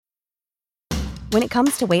When it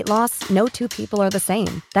comes to weight loss, no two people are the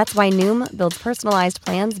same. That's why Noom builds personalized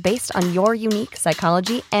plans based on your unique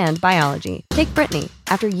psychology and biology. Take Brittany.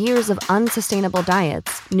 After years of unsustainable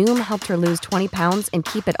diets, Noom helped her lose 20 pounds and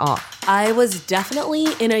keep it off. I was definitely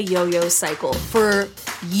in a yo-yo cycle for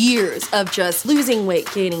years of just losing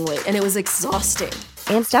weight, gaining weight, and it was exhausting.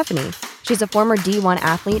 And Stephanie. She's a former D1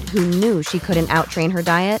 athlete who knew she couldn't out-train her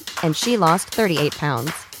diet, and she lost 38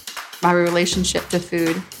 pounds. My relationship to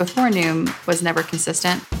food before Noom was never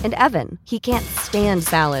consistent. And Evan, he can't stand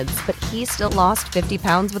salads, but he still lost 50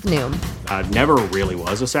 pounds with Noom. I never really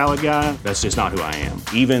was a salad guy. That's just not who I am.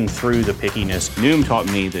 Even through the pickiness, Noom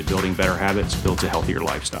taught me that building better habits builds a healthier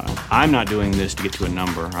lifestyle. I'm not doing this to get to a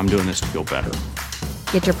number. I'm doing this to feel better.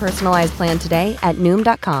 Get your personalized plan today at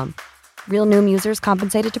Noom.com. Real Noom users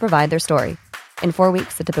compensated to provide their story. In 4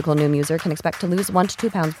 weeks, the typical Noom user can expect to lose 1 to 2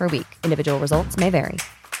 pounds per week. Individual results may vary.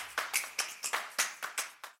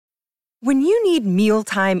 When you need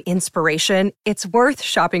mealtime inspiration, it's worth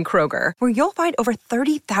shopping Kroger, where you'll find over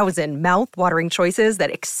 30,000 mouth-watering choices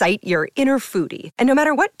that excite your inner foodie. And no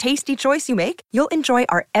matter what tasty choice you make, you'll enjoy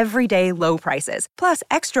our everyday low prices, plus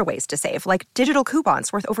extra ways to save, like digital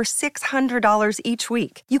coupons worth over $600 each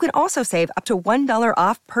week. You can also save up to $1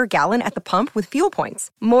 off per gallon at the pump with fuel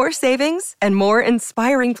points. More savings and more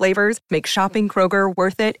inspiring flavors make shopping Kroger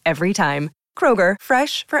worth it every time. Kroger,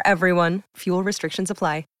 fresh for everyone. Fuel restrictions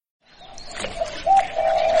apply.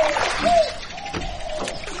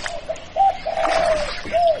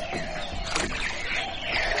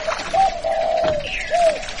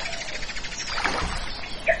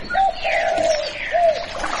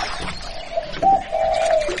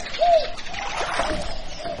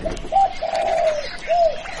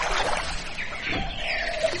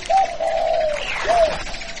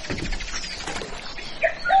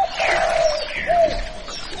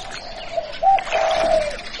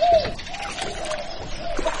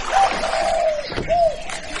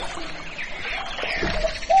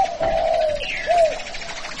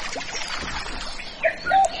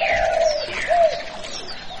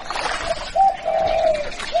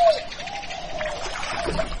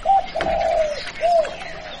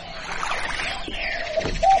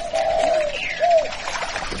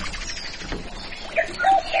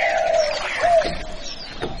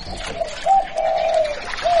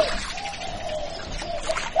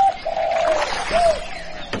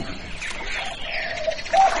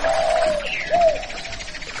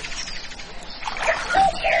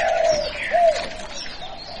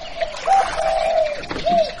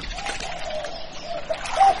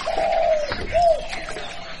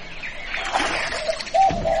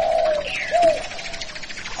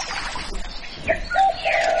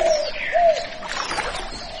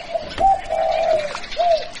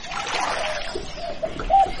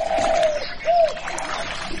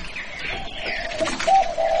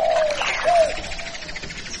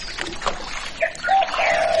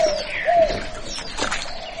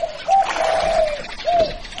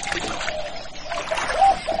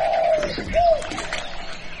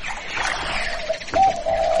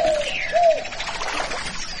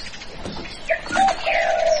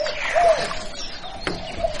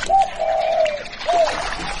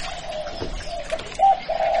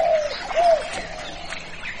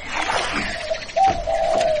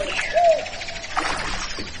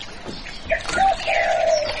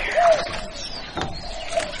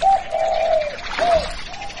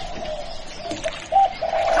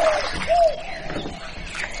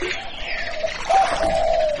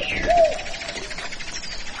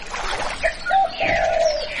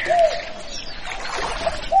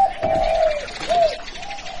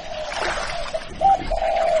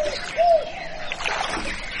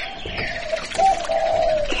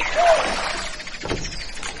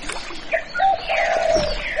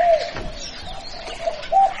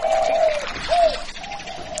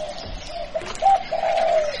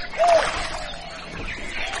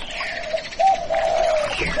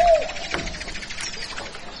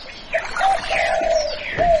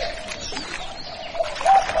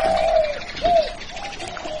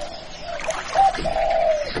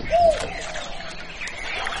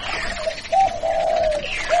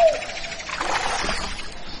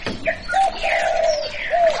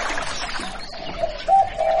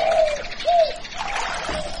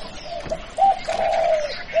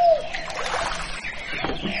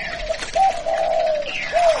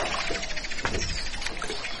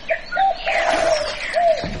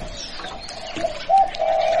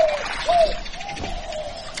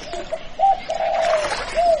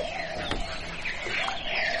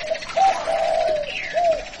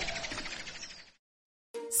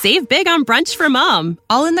 Save big on brunch for mom,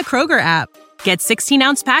 all in the Kroger app. Get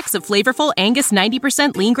 16-ounce packs of flavorful Angus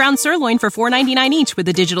 90% lean ground sirloin for $4.99 each with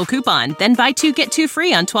a digital coupon. Then buy 2, get 2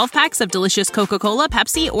 free on 12 packs of delicious Coca-Cola,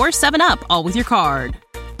 Pepsi, or 7-Up, all with your card.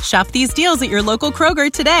 Shop these deals at your local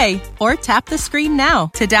Kroger today, or tap the screen now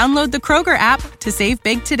to download the Kroger app to save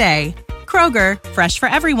big today. Kroger, fresh for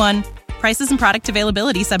everyone. Prices and product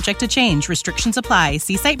availability subject to change. Restrictions apply.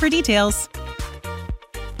 See site for details.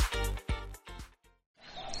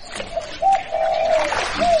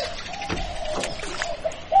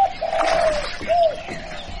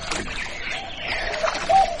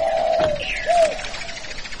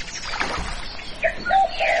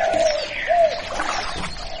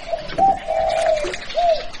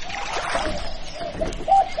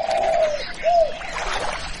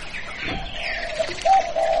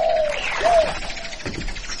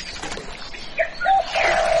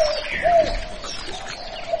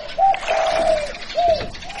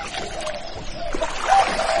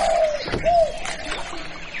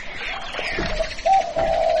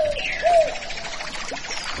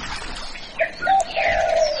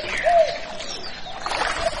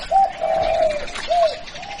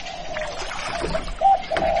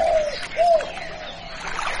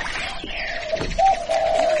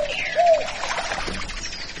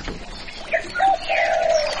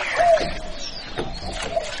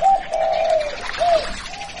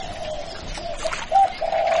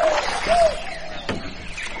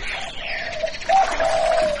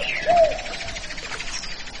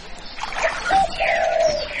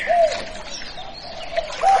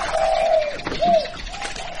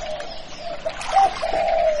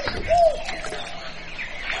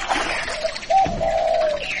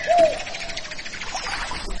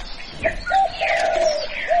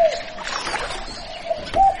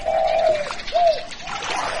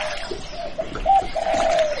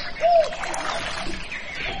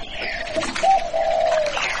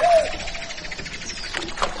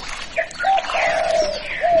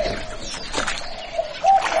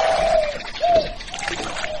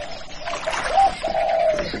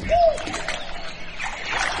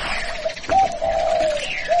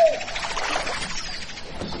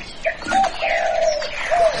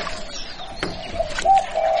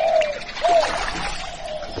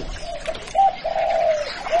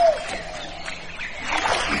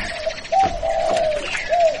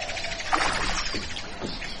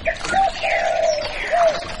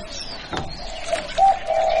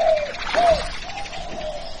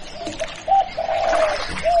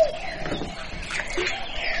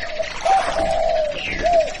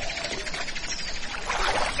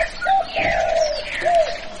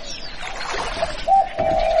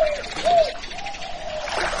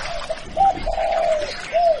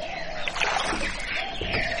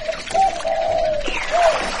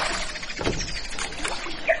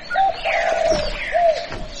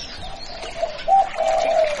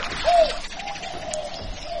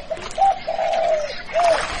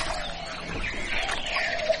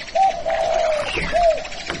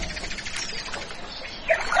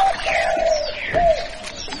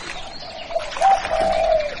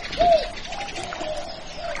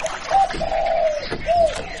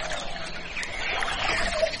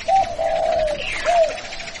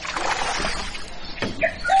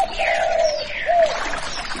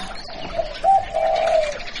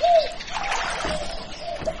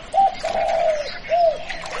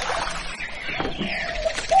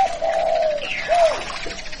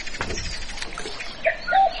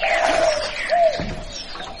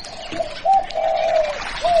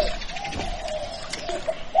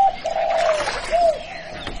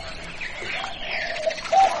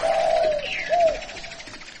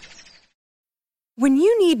 When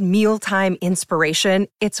you need mealtime inspiration,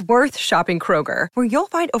 it's worth shopping Kroger, where you'll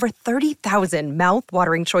find over 30,000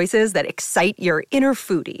 mouth-watering choices that excite your inner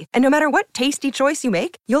foodie. And no matter what tasty choice you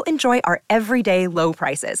make, you'll enjoy our everyday low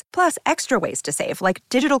prices, plus extra ways to save, like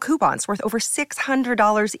digital coupons worth over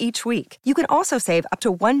 $600 each week. You can also save up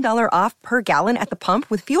to $1 off per gallon at the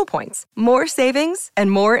pump with fuel points. More savings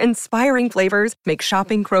and more inspiring flavors make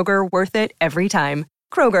shopping Kroger worth it every time.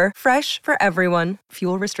 Kroger, fresh for everyone.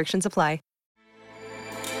 Fuel restrictions apply.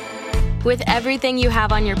 With everything you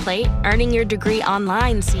have on your plate, earning your degree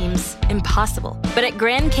online seems impossible. But at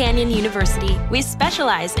Grand Canyon University, we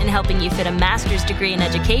specialize in helping you fit a master's degree in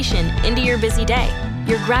education into your busy day.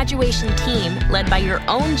 Your graduation team, led by your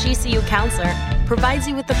own GCU counselor, provides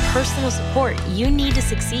you with the personal support you need to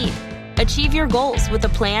succeed. Achieve your goals with a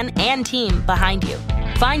plan and team behind you.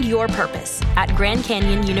 Find your purpose at Grand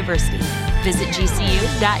Canyon University. Visit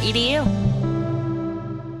gcu.edu.